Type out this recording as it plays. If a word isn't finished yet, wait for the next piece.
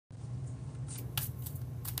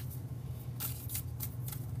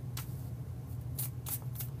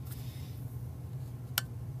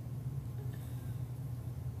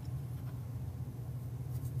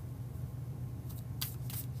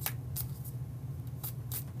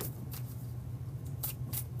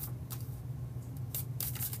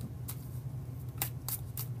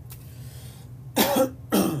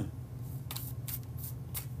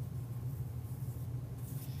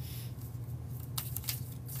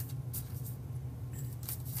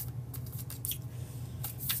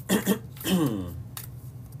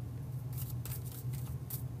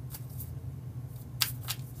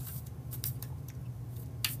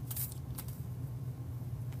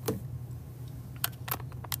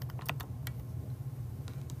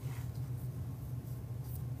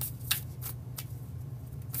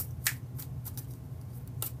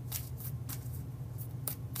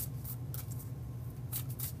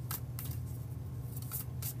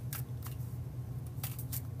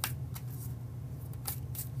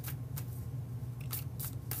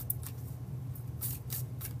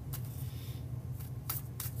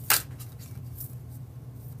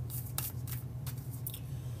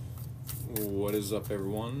What is up,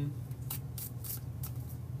 everyone?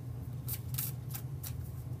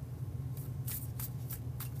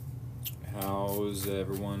 How's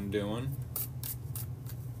everyone doing?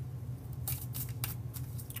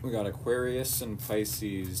 We got Aquarius and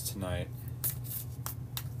Pisces tonight.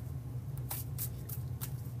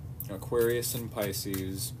 Aquarius and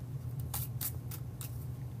Pisces.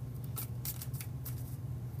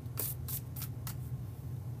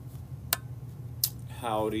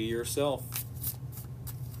 Howdy yourself.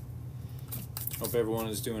 Hope everyone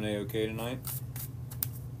is doing a-okay tonight.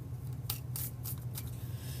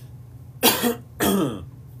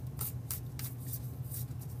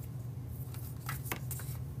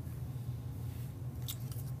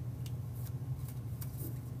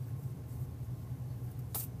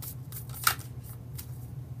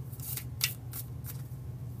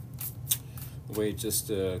 Wait just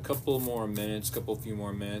a couple few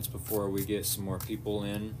more minutes before we get some more people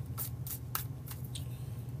in.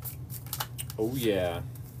 Oh yeah.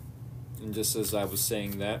 And just as I was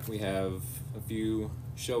saying that, we have a few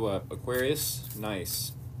show up. Aquarius,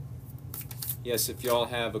 nice. Yes, if y'all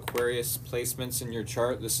have Aquarius placements in your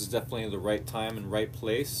chart, this is definitely the right time and right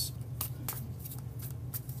place.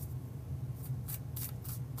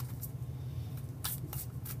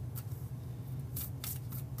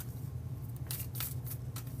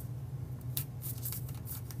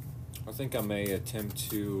 I think I may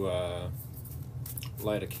attempt to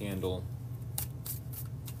light a candle.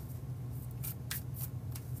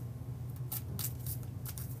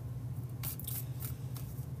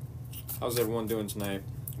 How's everyone doing tonight?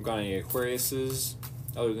 Got any Aquariuses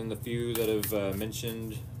other than the few that have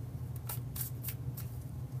mentioned?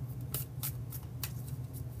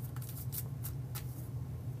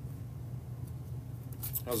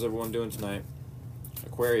 How's everyone doing tonight?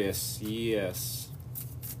 Aquarius, yes.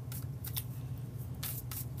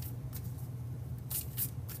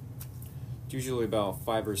 It's usually about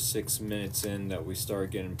 5 or 6 minutes in that we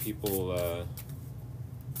start getting people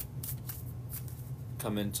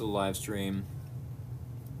come into the live stream.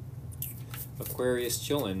 Aquarius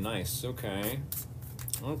chilling, nice, okay.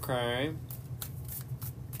 Okay.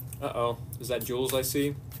 Uh-oh, is that Jules I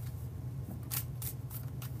see?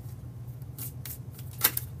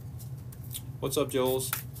 What's up,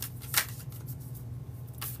 Jules?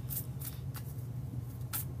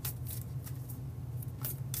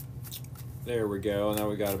 There we go. Now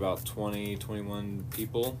we got about 20, 21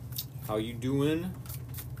 people. How you doing?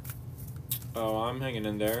 Oh, I'm hanging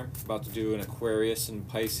in there. About to do an Aquarius and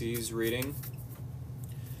Pisces reading.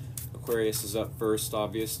 Aquarius is up first,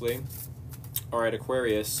 obviously. Alright,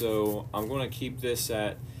 Aquarius, so I'm going to keep this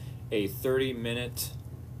at a 30-minute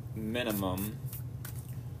minimum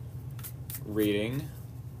reading.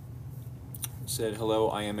 Said, hello,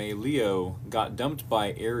 I am a Leo. Got dumped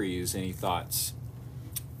by Aries. Any thoughts?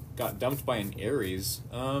 Got dumped by an Aries?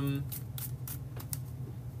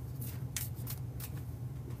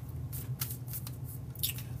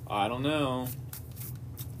 I don't know.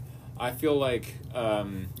 I feel like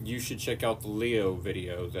you should check out the Leo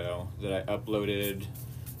video, though, that I uploaded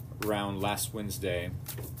around last Wednesday.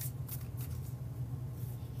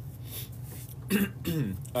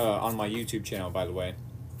 On my YouTube channel, by the way.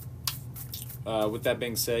 With that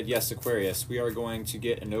being said, yes, Aquarius, we are going to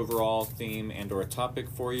get an overall theme and or a topic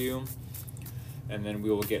for you. And then we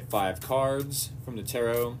will get 5 cards from the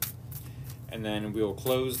tarot. And then we will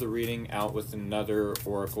close the reading out with another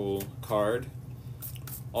oracle card,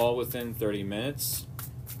 all within 30 minutes.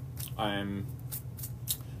 I'm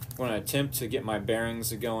going to attempt to get my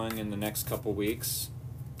bearings going in the next couple weeks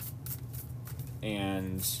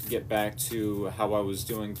and get back to how I was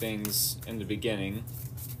doing things in the beginning.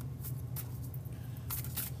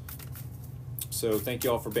 So thank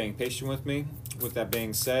you all for being patient with me. With that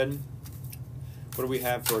being said, what do we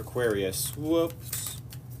have for Aquarius? Whoops.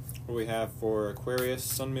 What do we have for Aquarius?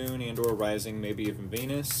 Sun, Moon, and or Rising, maybe even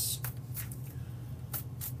Venus.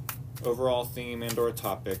 Overall theme and or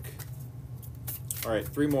topic. Alright,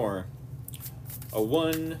 3 more. A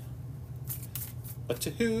 1, a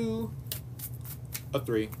 2, A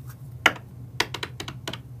 3.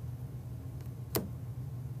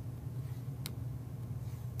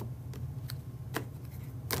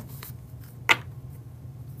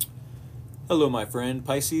 Hello, my friend.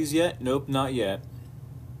 Pisces yet? Nope, not yet.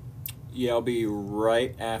 Yeah, I'll be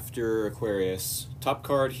right after Aquarius. Top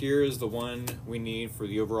card here is the one we need for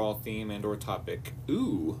the overall theme and or topic.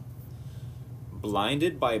 Ooh.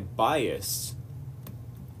 Blinded by bias.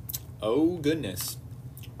 Oh, goodness.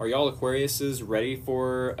 Are y'all Aquariuses ready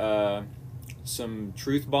for some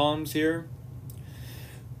truth bombs here?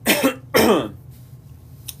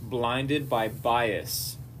 Blinded by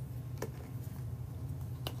bias.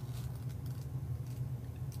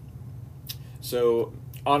 So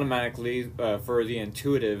automatically, for the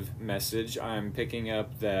intuitive message, I'm picking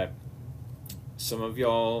up that some of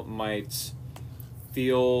y'all might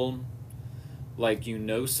feel like you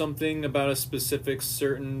know something about a specific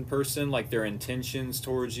certain person, like their intentions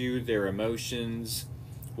towards you, their emotions,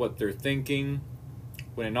 what they're thinking,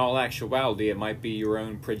 when in all actuality it might be your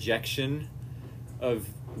own projection of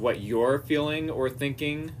what you're feeling or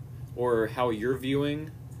thinking or how you're viewing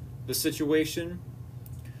the situation.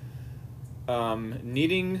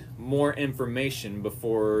 Needing more information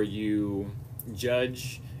before you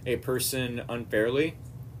judge a person unfairly.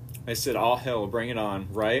 I said, all hell, bring it on,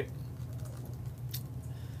 right?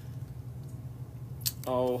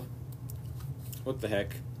 Oh, what the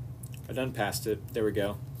heck? I done passed it. There we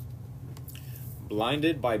go.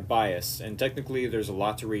 Blinded by bias. And technically there's a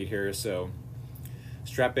lot to read here, so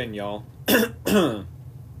strap in, y'all.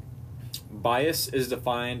 Bias is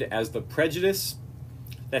defined as the prejudice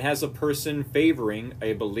that has a person favoring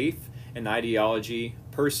a belief, an ideology,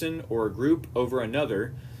 person, or group over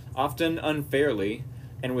another, often unfairly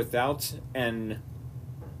and without an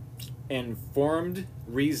informed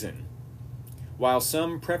reason. While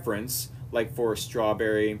some preference, like for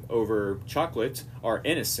strawberry over chocolate, are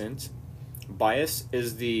innocent, bias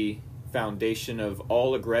is the foundation of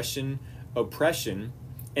all aggression, oppression,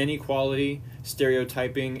 inequality,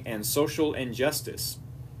 stereotyping, and social injustice.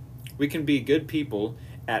 We can be good people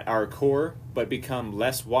at our core, but become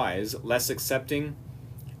less wise, less accepting,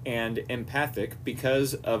 and empathic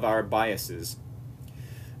because of our biases.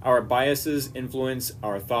 Our biases influence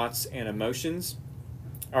our thoughts and emotions,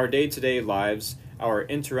 our day-to-day lives, our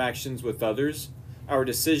interactions with others, our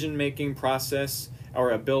decision-making process, our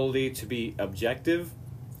ability to be objective,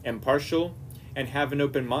 impartial, and have an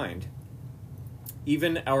open mind.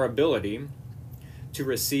 Even our ability to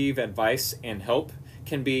receive advice and help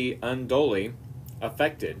can be unduly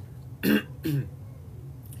affected.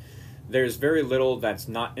 There's very little that's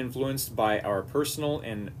not influenced by our personal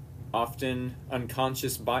and often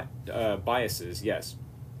unconscious biases, yes.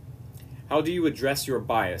 How do you address your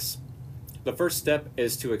bias? The first step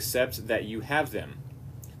is to accept that you have them.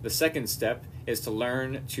 The second step is to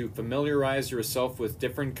learn to familiarize yourself with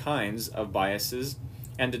different kinds of biases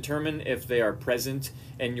and determine if they are present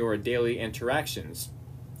in your daily interactions.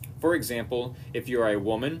 For example, if you are a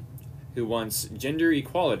woman who wants gender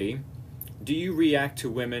equality, do you react to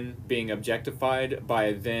women being objectified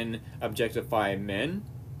by then objectify men?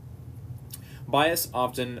 Bias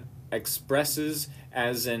often expresses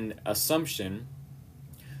as an assumption.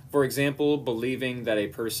 For example, believing that a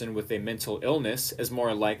person with a mental illness is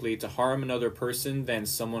more likely to harm another person than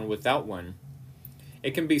someone without one.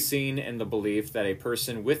 It can be seen in the belief that a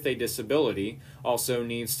person with a disability also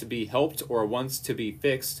needs to be helped or wants to be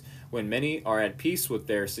fixed, when many are at peace with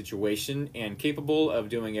their situation and capable of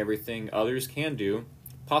doing everything others can do,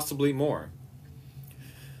 possibly more.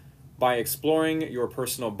 By exploring your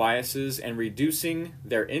personal biases and reducing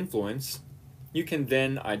their influence, you can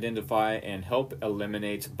then identify and help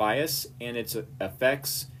eliminate bias and its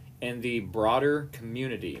effects in the broader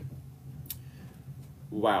community.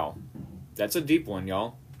 Wow, that's a deep one,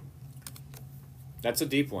 y'all. That's a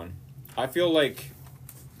deep one. I feel like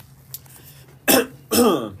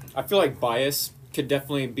bias could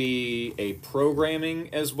definitely be a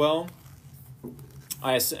programming as well.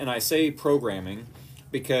 I say programming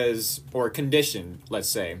because, or condition, let's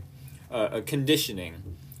say, a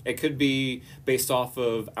conditioning. It could be based off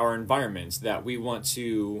of our environments, that we want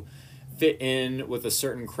to fit in with a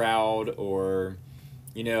certain crowd, or,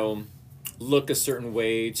 you know, look a certain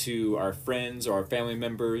way to our friends or our family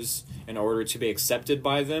members in order to be accepted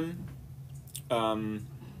by them.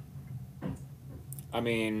 I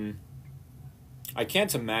mean, I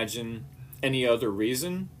can't imagine any other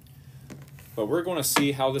reason, but we're going to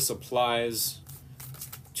see how this applies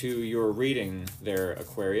to your reading there,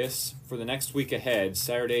 Aquarius, for the next week ahead,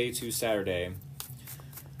 Saturday to Saturday.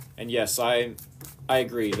 And yes, I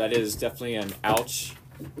agree, that is definitely an ouch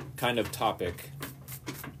kind of topic.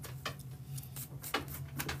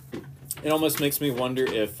 It almost makes me wonder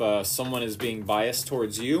if someone is being biased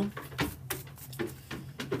towards you.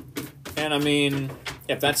 And I mean,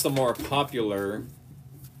 if that's the more popular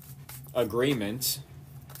agreement,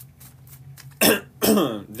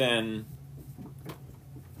 then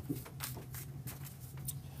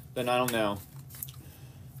I don't know.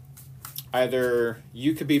 Either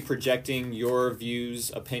you could be projecting your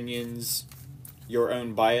views, opinions, your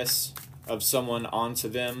own bias of someone onto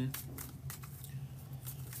them,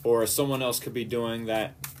 or someone else could be doing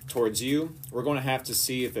that towards you. We're going to have to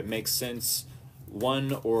see if it makes sense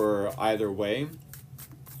one or either way.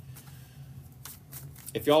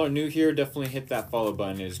 If y'all are new here, definitely hit that follow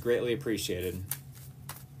button. It is greatly appreciated.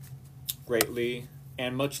 Greatly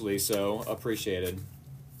and muchly so appreciated.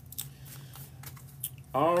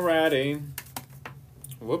 Alrighty.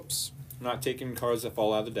 Whoops. I'm not taking cards that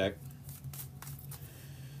fall out of the deck.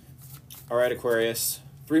 Alright, Aquarius.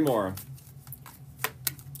 3 more.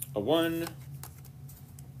 A 1.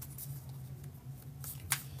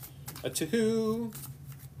 A 2.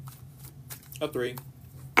 A 3.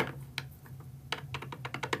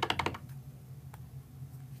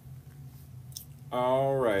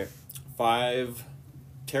 Alright. 5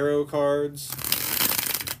 tarot cards.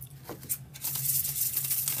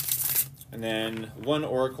 And then 1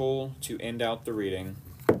 oracle to end out the reading.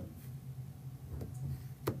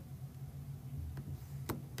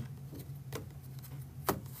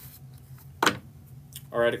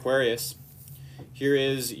 Alright, Aquarius. Here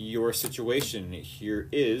is your situation. Here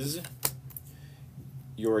is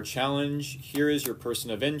your challenge. Here is your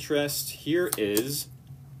person of interest. Here is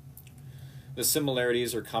the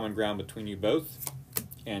similarities or common ground between you both.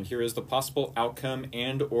 And here is the possible outcome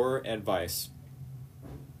and or advice.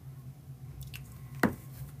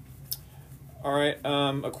 Alright,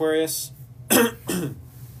 Aquarius,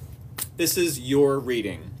 this is your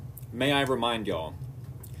reading. May I remind y'all.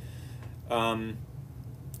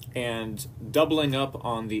 And doubling up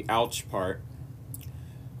on the ouch part,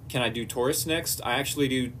 can I do Taurus next? I actually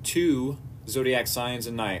do 2 zodiac signs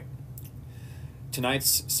a night.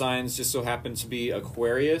 Tonight's signs just so happen to be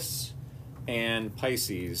Aquarius and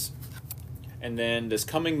Pisces. And then this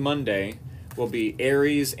coming Monday will be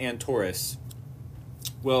Aries and Taurus.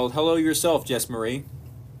 Well, hello yourself, Jess Marie.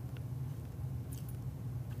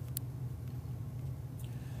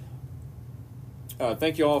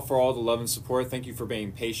 Thank you all for all the love and support. Thank you for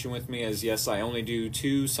being patient with me, as yes, I only do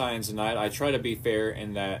 2 signs a night. I try to be fair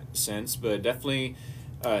in that sense, but definitely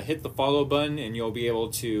hit the follow button and you'll be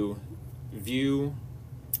able to view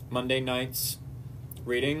Monday night's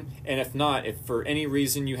reading. And if not, if for any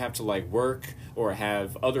reason you have to like work or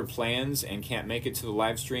have other plans and can't make it to the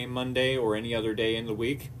live stream Monday or any other day in the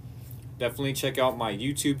week, definitely check out my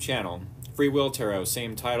YouTube channel, Free Will Tarot,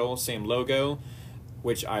 same title, same logo,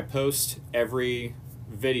 which I post every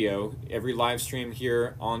video, every live stream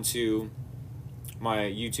here onto my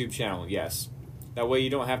YouTube channel, yes. That way you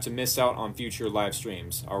don't have to miss out on future live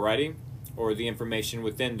streams, alrighty? Or the information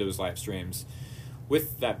within those live streams.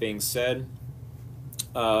 With that being said,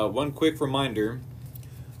 one quick reminder,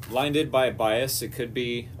 blinded by bias, it could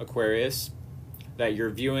be Aquarius, that you're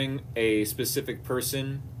viewing a specific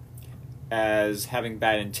person as having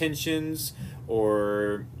bad intentions,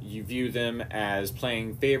 or you view them as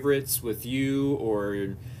playing favorites with you,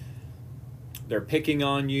 or they're picking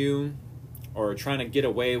on you, or trying to get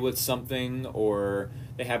away with something, or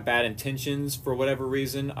they have bad intentions for whatever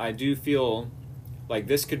reason. I do feel like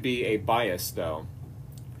this could be a bias, though.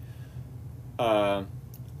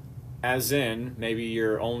 As in, maybe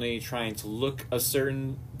you're only trying to look a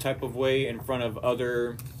certain type of way in front of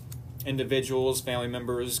other individuals, family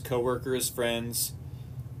members, co-workers, friends.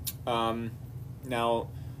 Now,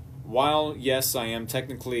 while, yes, I am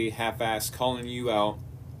technically half-assed calling you out,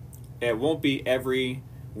 it won't be every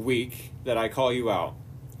week that I call you out.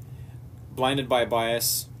 Blinded by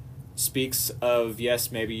bias speaks of,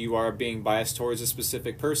 yes, maybe you are being biased towards a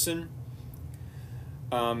specific person.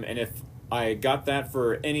 And if I got that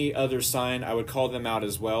for any other sign, I would call them out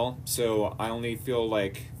as well. So I only feel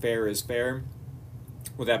like fair is fair.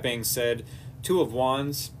 With that being said, 2 of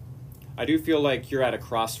Wands, I do feel like you're at a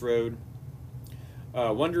crossroad.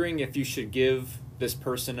 Wondering if you should give this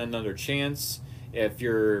person another chance, if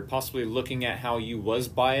you're possibly looking at how you was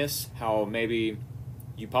biased, how maybe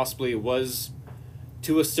you possibly was,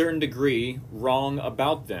 to a certain degree, wrong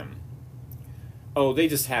about them. Oh, they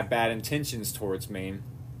just have bad intentions towards me.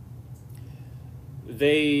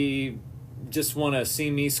 They just want to see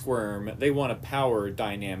me squirm. They want a power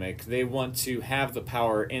dynamic. They want to have the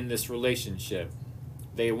power in this relationship.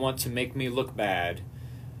 They want to make me look bad.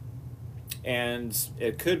 And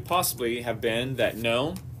it could possibly have been that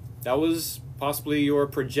no, that was possibly your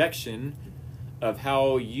projection of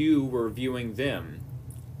how you were viewing them,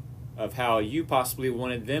 of how you possibly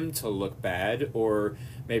wanted them to look bad, or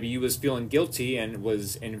maybe you was feeling guilty and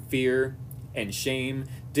was in fear and shame,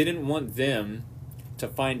 didn't want them to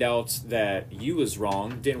find out that you was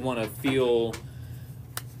wrong, didn't want to feel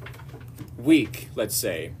weak, let's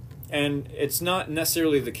say. And it's not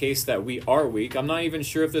necessarily the case that we are weak. I'm not even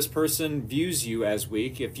sure if this person views you as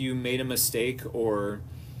weak, if you made a mistake, or,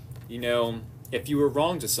 you know, if you were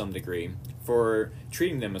wrong to some degree for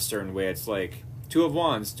treating them a certain way. It's like, Two of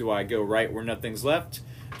Wands, do I go right where nothing's left?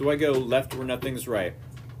 Do I go left where nothing's right?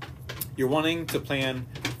 You're wanting to plan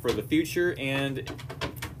for the future, and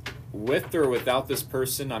with or without this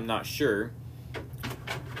person, I'm not sure.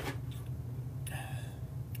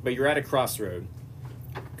 But you're at a crossroad.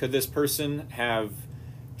 Could this person have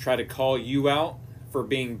tried to call you out for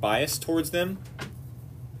being biased towards them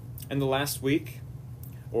in the last week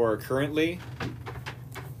or currently?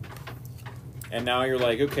 And now you're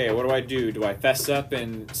like, okay, what do I do? Do I fess up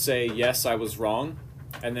and say, yes, I was wrong?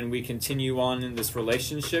 And then we continue on in this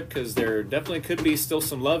relationship, because there definitely could be still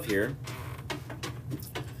some love here.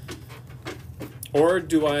 Or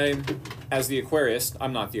do I, as the Aquarius,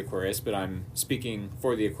 I'm not the Aquarius, but I'm speaking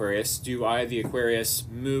for the Aquarius, do I, the Aquarius,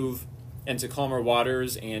 move into calmer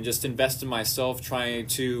waters and just invest in myself, trying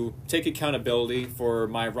to take accountability for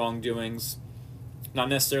my wrongdoings, not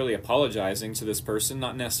necessarily apologizing to this person,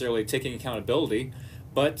 not necessarily taking accountability,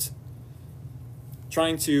 but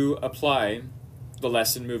trying to apply the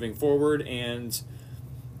lesson moving forward and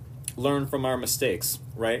learn from our mistakes,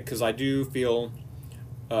 right? Because I do feel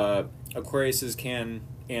Aquariuses can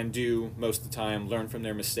and do most of the time learn from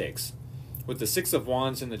their mistakes. With the Six of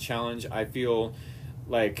Wands in the challenge, I feel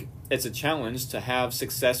like it's a challenge to have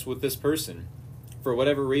success with this person for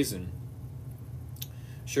whatever reason.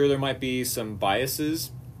 Sure, there might be some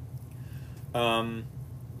biases. There's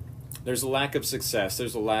a lack of success.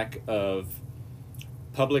 There's a lack of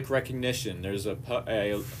public recognition. There's a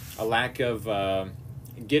lack of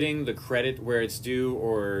getting the credit where it's due,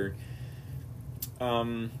 or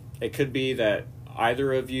it could be that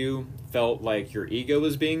either of you felt like your ego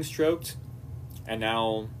was being stroked, and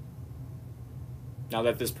now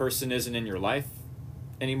that this person isn't in your life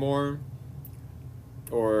anymore,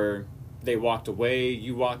 or they walked away,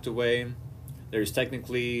 you walked away, there's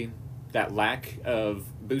technically that lack of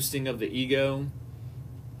boosting of the ego.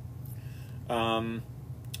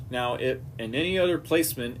 Now, if in any other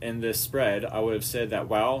placement in this spread, I would have said that,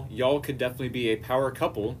 wow, y'all could definitely be a power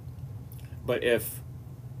couple, but if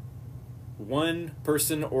one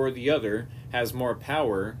person or the other has more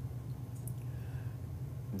power,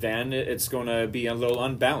 then it's going to be a little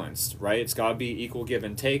unbalanced, right? It's got to be equal give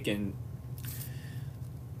and take. And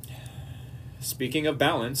speaking of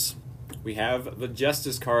balance, we have the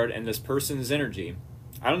Justice card and this person's energy.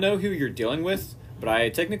 I don't know who you're dealing with, but I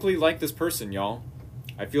technically like this person, y'all.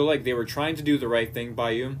 I feel like they were trying to do the right thing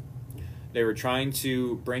by you. They were trying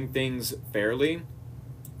to bring things fairly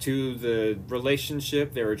to the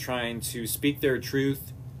relationship. They were trying to speak their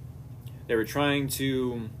truth. They were trying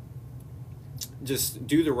to just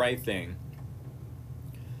do the right thing.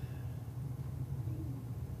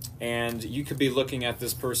 And you could be looking at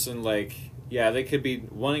this person like, yeah, they could be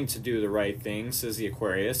wanting to do the right thing, says the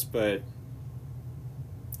Aquarius, but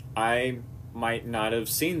I might not have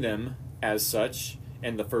seen them as such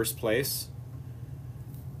in the first place.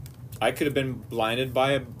 I could have been blinded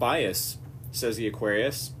by a bias, says the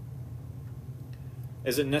Aquarius.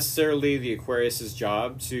 Is it necessarily the Aquarius's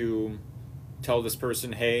job to tell this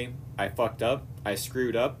person, hey, I fucked up, I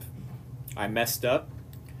screwed up, I messed up,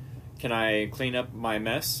 can I clean up my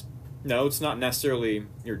mess? No, it's not necessarily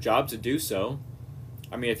your job to do so.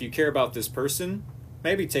 I mean, if you care about this person,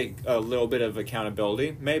 maybe take a little bit of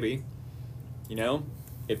accountability, maybe. You know,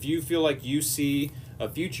 if you feel like you see a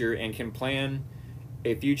future and can plan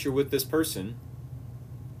a future with this person,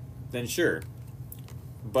 then sure.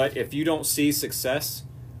 But if you don't see success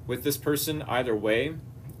with this person either way,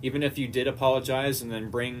 even if you did apologize and then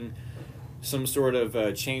bring some sort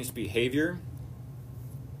of changed behavior,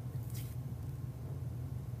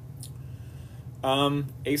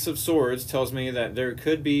 Ace of Swords tells me that there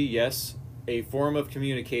could be, yes, a form of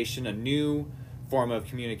communication, a new form of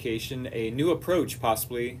communication, a new approach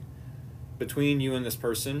possibly between you and this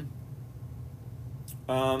person.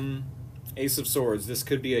 Ace of Swords, this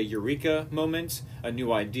could be a eureka moment, a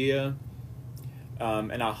new idea,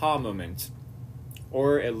 an aha moment.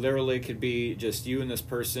 Or it literally could be just you and this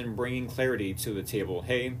person bringing clarity to the table.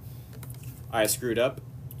 Hey, I screwed up.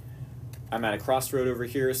 I'm at a crossroad over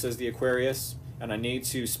here, says the Aquarius, and I need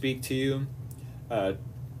to speak to you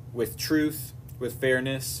with truth, with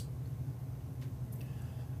fairness,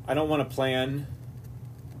 I don't want to plan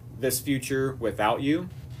this future without you.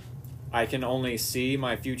 I can only see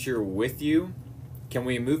my future with you. Can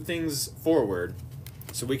we move things forward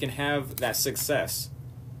so we can have that success,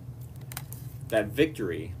 that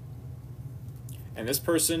victory? And this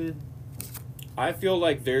person, I feel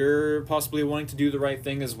like they're possibly wanting to do the right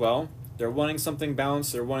thing as well. They're wanting something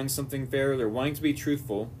balanced. They're wanting something fair. They're wanting to be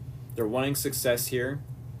truthful. They're wanting success here.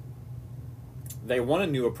 They want a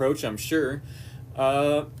new approach, I'm sure.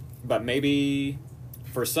 But maybe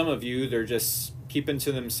for some of you, they're just keeping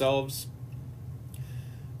to themselves.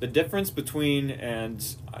 The difference between,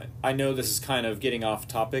 and I know this is kind of getting off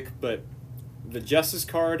topic, but the Justice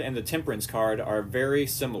card and the Temperance card are very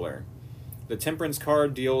similar. The Temperance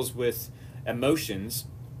card deals with emotions,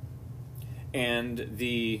 and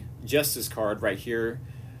the Justice card right here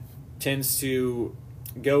tends to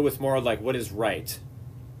go with more like what is right,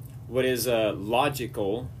 what is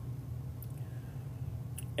logical,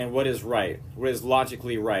 and what is right, what is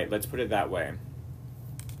logically right. Let's put it that way.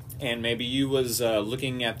 And maybe you was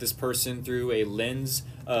looking at this person through a lens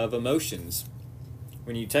of emotions,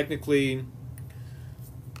 when you technically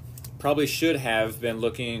probably should have been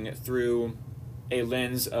looking through a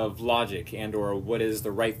lens of logic and or what is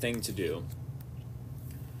the right thing to do.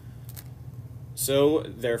 So,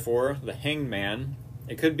 therefore, the Hanged Man,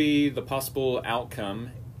 it could be the possible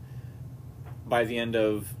outcome by the end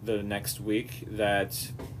of the next week that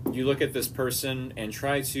you look at this person and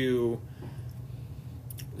try to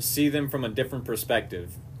see them from a different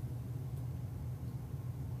perspective.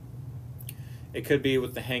 It could be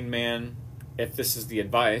with the Hanged Man. If this is the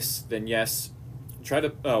advice, then yes, try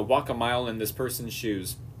to walk a mile in this person's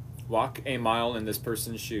shoes. Walk a mile in this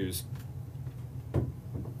person's shoes.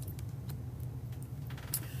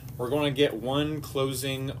 We're going to get one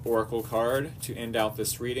closing oracle card to end out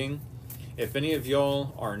this reading. If any of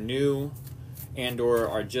y'all are new and or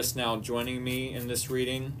are just now joining me in this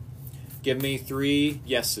reading, give me 3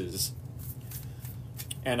 yeses,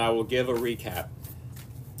 and I will give a recap.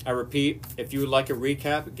 I repeat, if you would like a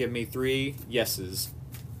recap, give me 3 yeses.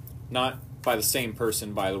 Not by the same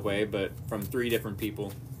person, by the way, but from 3 different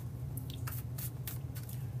people.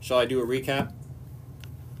 Shall I do a recap?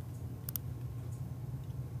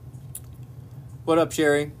 What up,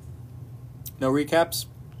 Sherry? No recaps?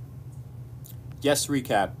 Yes,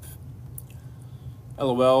 recap.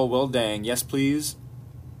 LOL, well dang. Yes, please.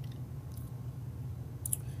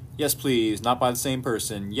 Yes, please. Not by the same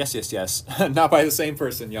person. Yes, yes, yes. Not by the same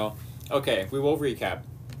person, y'all. Okay, we will recap.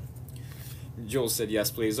 Jules said yes,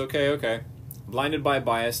 please. Okay, okay. Blinded by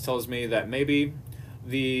Bias tells me that maybe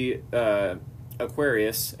the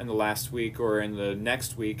Aquarius in the last week or in the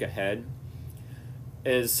next week ahead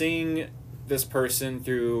is seeing this person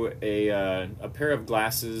through a pair of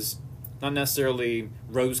glasses, not necessarily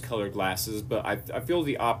rose-colored glasses, but I feel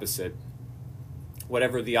the opposite,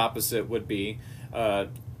 whatever the opposite would be,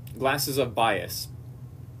 glasses of bias,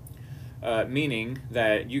 meaning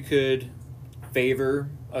that you could favor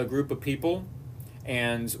a group of people,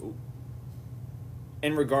 and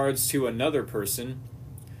in regards to another person,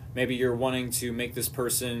 maybe you're wanting to make this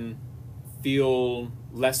person feel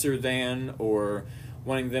lesser than, or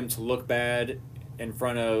wanting them to look bad in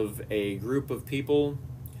front of a group of people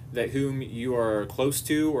that whom you are close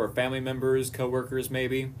to, or family members, co-workers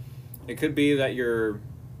maybe. It could be that you're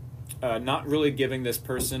not really giving this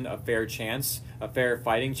person a fair chance, a fair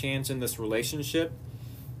fighting chance in this relationship.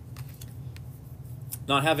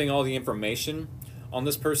 Not having all the information on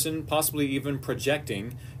this person, possibly even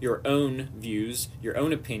projecting your own views, your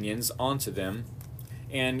own opinions onto them.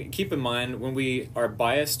 And keep in mind, when we are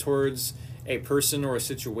biased towards a person or a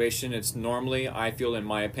situation, it's normally, I feel in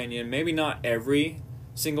my opinion, maybe not every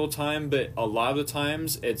single time, but a lot of the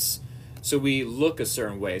times it's so we look a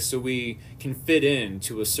certain way, so we can fit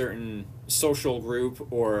into a certain social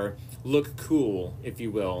group or look cool, if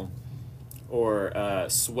you will, or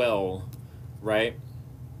swell, right?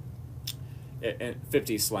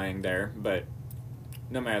 50 slang there, but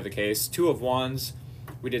no matter the case. 2 of Wands,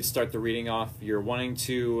 we did start the reading off. You're wanting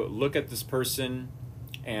to look at this person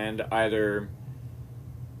and either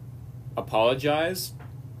apologize,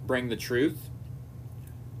 bring the truth,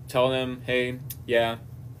 tell them, hey, yeah,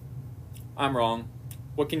 I'm wrong.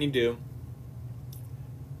 What can you do?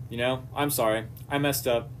 You know, I'm sorry. I messed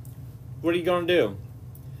up. What are you going to do?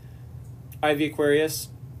 I, the Aquarius,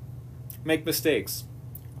 make mistakes.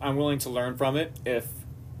 I'm willing to learn from it if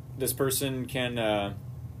this person can, not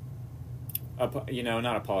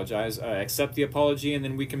apologize, accept the apology, and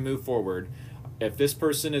then we can move forward. If this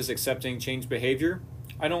person is accepting changed behavior,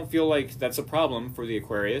 I don't feel like that's a problem for the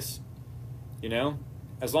Aquarius. You know,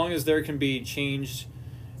 as long as there can be change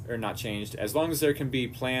or not changed, as long as there can be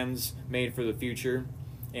plans made for the future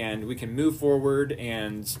and we can move forward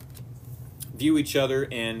and view each other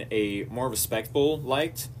in a more respectful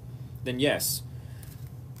light, then yes,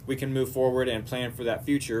 we can move forward and plan for that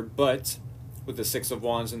future. But with the Six of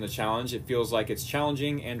Wands in the challenge, it feels like it's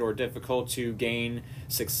challenging and or difficult to gain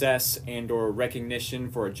success and or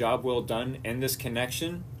recognition for a job well done in this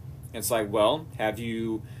connection. It's like, well, have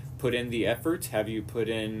you put in the effort? Have you put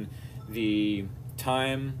in the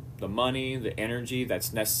time, the money, the energy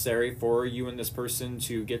that's necessary for you and this person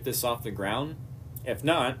to get this off the ground? If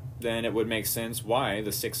not, then it would make sense why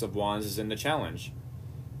the Six of Wands is in the challenge.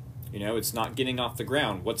 You know, it's not getting off the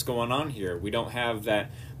ground. What's going on here? We don't have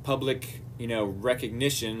that public,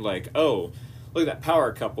 recognition like, oh, look at that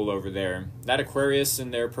power couple over there. That Aquarius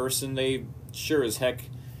and their person, they sure as heck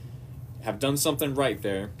have done something right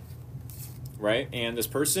there, right? And this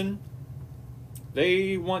person,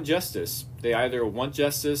 they want justice. They either want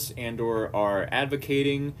justice and or are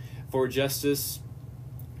advocating for justice.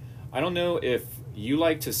 I don't know if you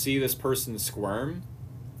like to see this person squirm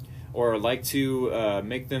or like to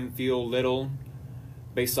make them feel little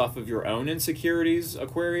based off of your own insecurities,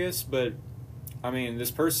 Aquarius, but I mean, this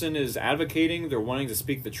person is advocating, they're wanting to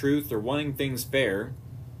speak the truth, they're wanting things fair,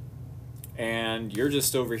 and you're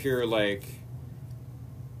just over here like,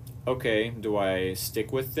 okay, do I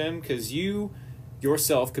stick with them? Because you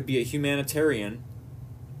yourself could be a humanitarian,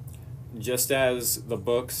 just as the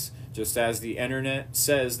books, just as the internet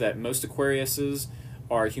says that most Aquariuses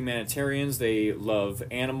are humanitarians. They love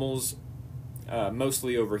animals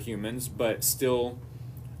mostly over humans, but still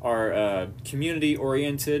are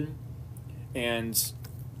community-oriented and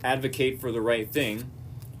advocate for the right thing.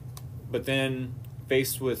 But then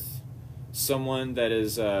faced with someone that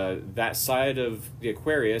is that side of the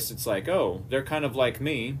Aquarius, it's like, oh, they're kind of like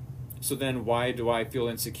me, so then why do I feel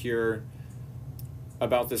insecure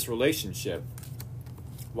about this relationship?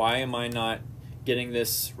 Why am I not getting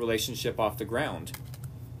this relationship off the ground?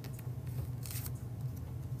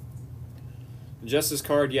 The Justice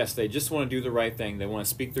card, yes, they just want to do the right thing. They want to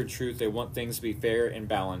speak their truth. They want things to be fair and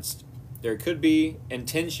balanced. There could be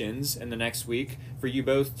intentions in the next week for you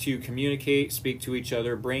both to communicate, speak to each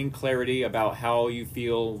other, bring clarity about how you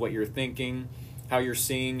feel, what you're thinking, how you're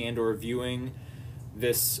seeing and or viewing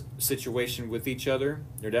this situation with each other.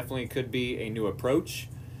 There definitely could be a new approach,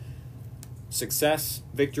 success,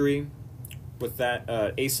 victory with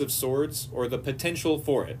that Ace of Swords, or the potential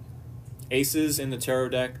for it. Aces in the tarot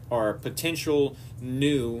deck are potential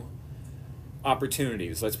new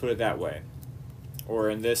opportunities, let's put it that way. Or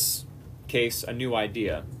in this case, a new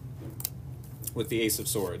idea with the Ace of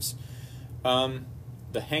Swords.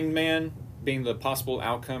 The Hanged Man being the possible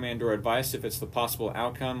outcome and or advice. If it's the possible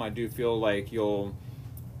outcome, I do feel like you'll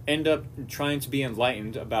end up trying to be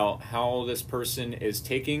enlightened about how this person is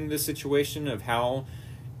taking the situation, of how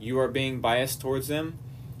you are being biased towards them.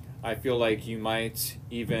 I feel like you might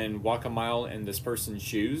even walk a mile in this person's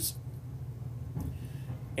shoes.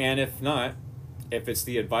 And if not, if it's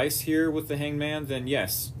the advice here with the Hanged Man, then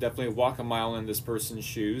yes, definitely walk a mile in this person's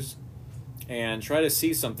shoes and try to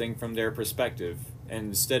see something from their perspective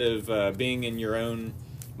instead of being in your own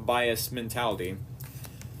biased mentality.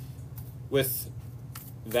 With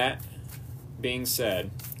that being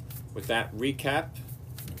said, with that recap,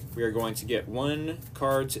 we are going to get one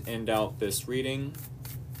card to end out this reading.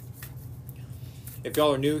 If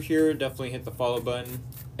y'all are new here, definitely hit the follow button.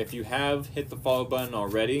 If you have hit the follow button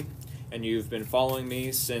already and you've been following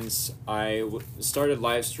me since I started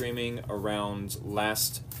live streaming around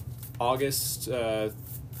last August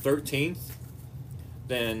 13th,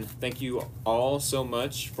 then thank you all so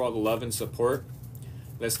much for all the love and support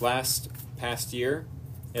this past year.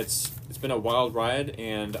 It's been a wild ride,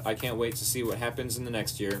 and I can't wait to see what happens in the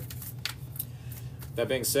next year. That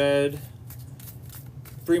being said,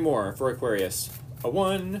 3 more for Aquarius. A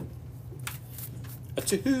 1, a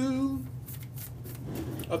 2,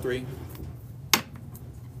 a 3.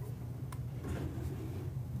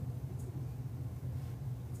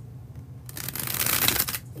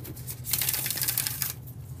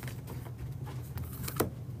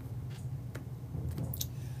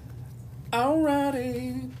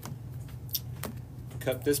 Alrighty.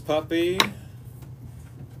 Cut this puppy.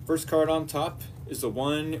 First card on top is the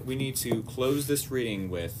one we need to close this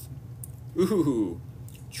reading with. Ooh,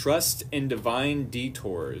 trust in divine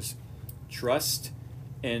detours. Trust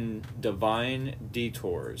in divine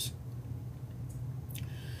detours.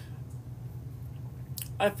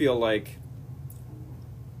 I feel like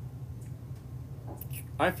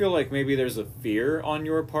maybe there's a fear on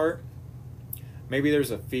your part. Maybe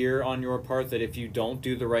there's a fear on your part that if you don't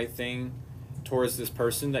do the right thing towards this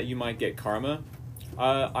person, that you might get karma.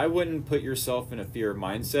 I wouldn't put yourself in a fear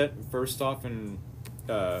mindset, first off and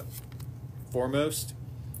foremost.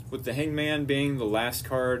 With the Hangman being the last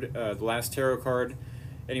card, the last tarot card,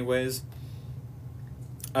 anyways,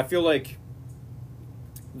 I feel like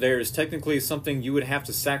there's technically something you would have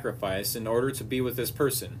to sacrifice in order to be with this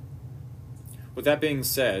person. With that being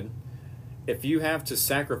said, if you have to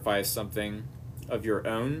sacrifice something of your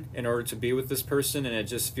own in order to be with this person, and it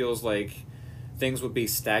just feels like things would be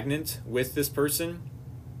stagnant with this person,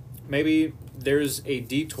 maybe there's a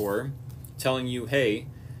detour telling you, hey,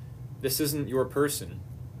 this isn't your person.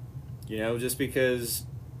 You know, just because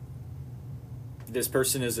this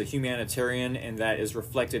person is a humanitarian and that is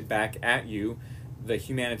reflected back at you, the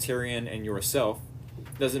humanitarian and yourself,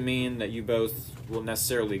 doesn't mean that you both will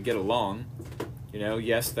necessarily get along. You know,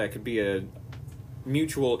 yes, that could be a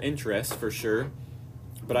mutual interest for sure,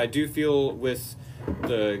 but I do feel with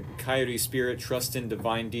the Coyote Spirit, trust in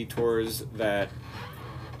divine detours, that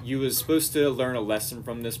you was supposed to learn a lesson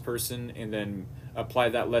from this person and then apply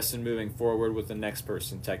that lesson moving forward with the next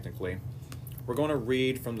person, technically. We're going to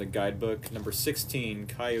read from the guidebook, number 16,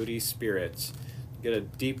 Coyote Spirit. Get a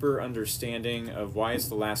deeper understanding of why it's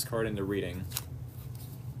the last card in the reading.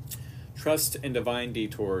 Trust in divine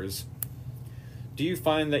detours. Do you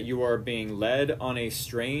find that you are being led on a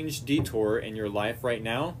strange detour in your life right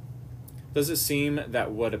now? Does it seem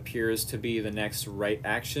that what appears to be the next right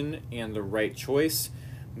action and the right choice,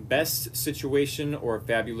 best situation, or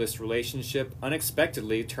fabulous relationship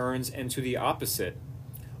unexpectedly turns into the opposite,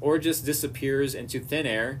 or just disappears into thin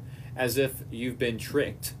air as if you've been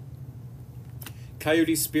tricked?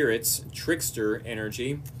 Coyote Spirit's trickster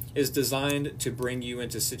energy is designed to bring you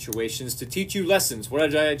into situations to teach you lessons.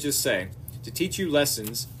 What did I just say? To teach you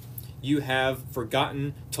lessons you have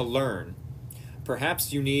forgotten to learn.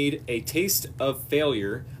 Perhaps you need a taste of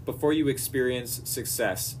failure before you experience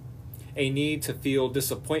success, a need to feel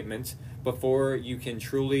disappointment before you can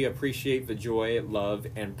truly appreciate the joy, love,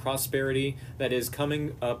 and prosperity that is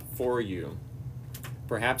coming up for you.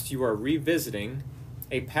 Perhaps you are revisiting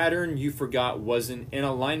a pattern you forgot wasn't in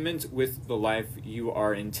alignment with the life you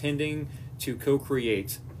are intending to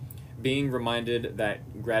co-create. Being reminded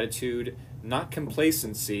that gratitude, not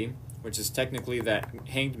complacency, which is technically that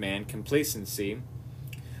Hanged Man complacency,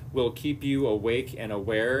 will keep you awake and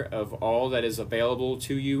aware of all that is available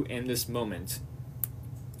to you in this moment.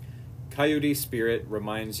 Coyote Spirit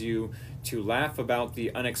reminds you to laugh about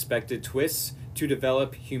the unexpected twists, to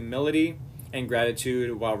develop humility and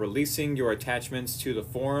gratitude while releasing your attachments to the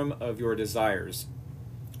form of your desires.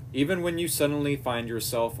 Even when you suddenly find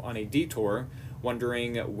yourself on a detour,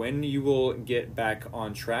 wondering when you will get back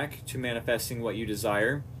on track to manifesting what you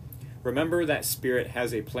desire, remember that Spirit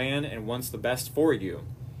has a plan and wants the best for you.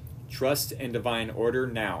 Trust in divine order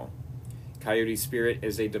now. Coyote Spirit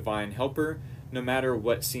is a divine helper. No matter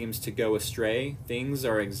what seems to go astray, things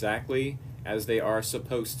are exactly as they are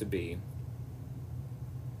supposed to be.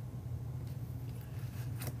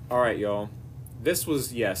 Alright, y'all. This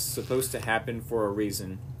was, yes, supposed to happen for a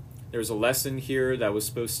reason. There's a lesson here that was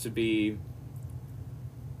supposed to be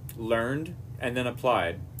learned and then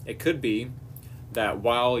applied. It could be that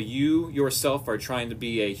while you yourself are trying to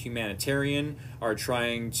be a humanitarian, are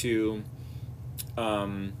trying to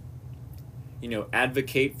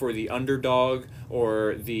advocate for the underdog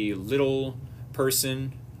or the little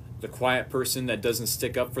person, the quiet person that doesn't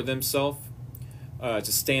stick up for themselves,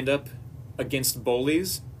 to stand up against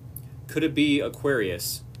bullies. Could it be,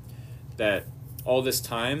 Aquarius, that all this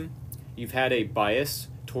time you've had a bias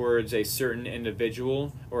towards a certain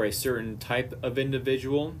individual or a certain type of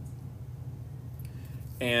individual,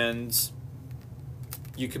 and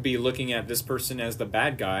you could be looking at this person as the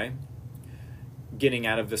bad guy, getting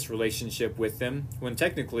out of this relationship with them, when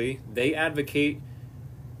technically they advocate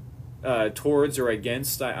towards or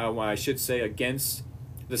against, I should say against,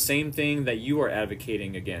 the same thing that you are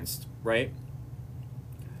advocating against, right?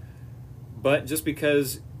 But just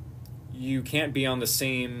because you can't be on the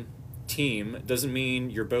same team doesn't mean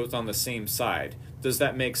you're both on the same side. Does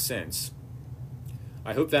that make sense?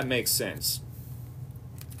 I hope that makes sense.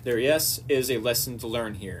 There, yes, is a lesson to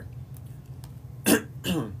learn here.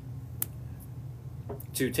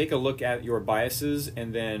 To take a look at your biases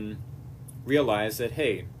and then realize that,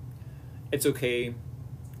 hey, it's okay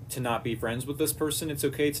to not be friends with this person. It's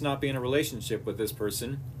okay to not be in a relationship with this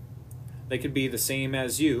person. They could be the same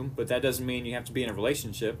as you, but that doesn't mean you have to be in a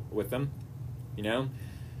relationship with them. You know?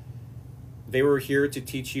 They were here to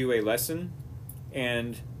teach you a lesson,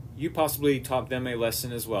 and you possibly taught them a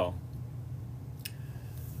lesson as well.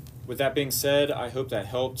 With that being said, I hope that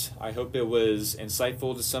helped. I hope it was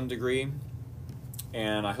insightful to some degree.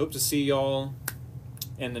 And I hope to see y'all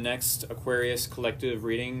in the next Aquarius collective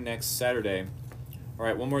reading next Saturday. All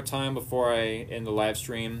right, one more time before I end the live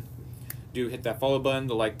stream. Do hit that follow button,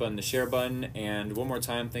 the like button, the share button, and one more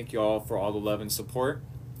time, thank you all for all the love and support.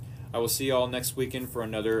 I will see you all next weekend for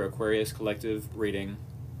another Aquarius collective reading.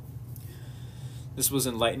 This was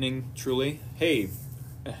enlightening, truly. Hey,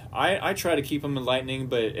 I try to keep them enlightening,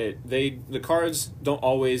 but the cards don't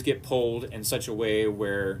always get pulled in such a way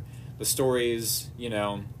where the stories,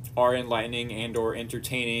 are enlightening and or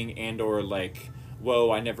entertaining and or like,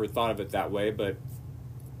 whoa, I never thought of it that way, but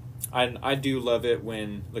I do love it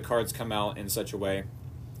when the cards come out in such a way.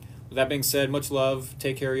 With that being said, much love,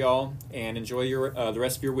 take care, y'all, and enjoy your the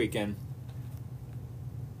rest of your weekend.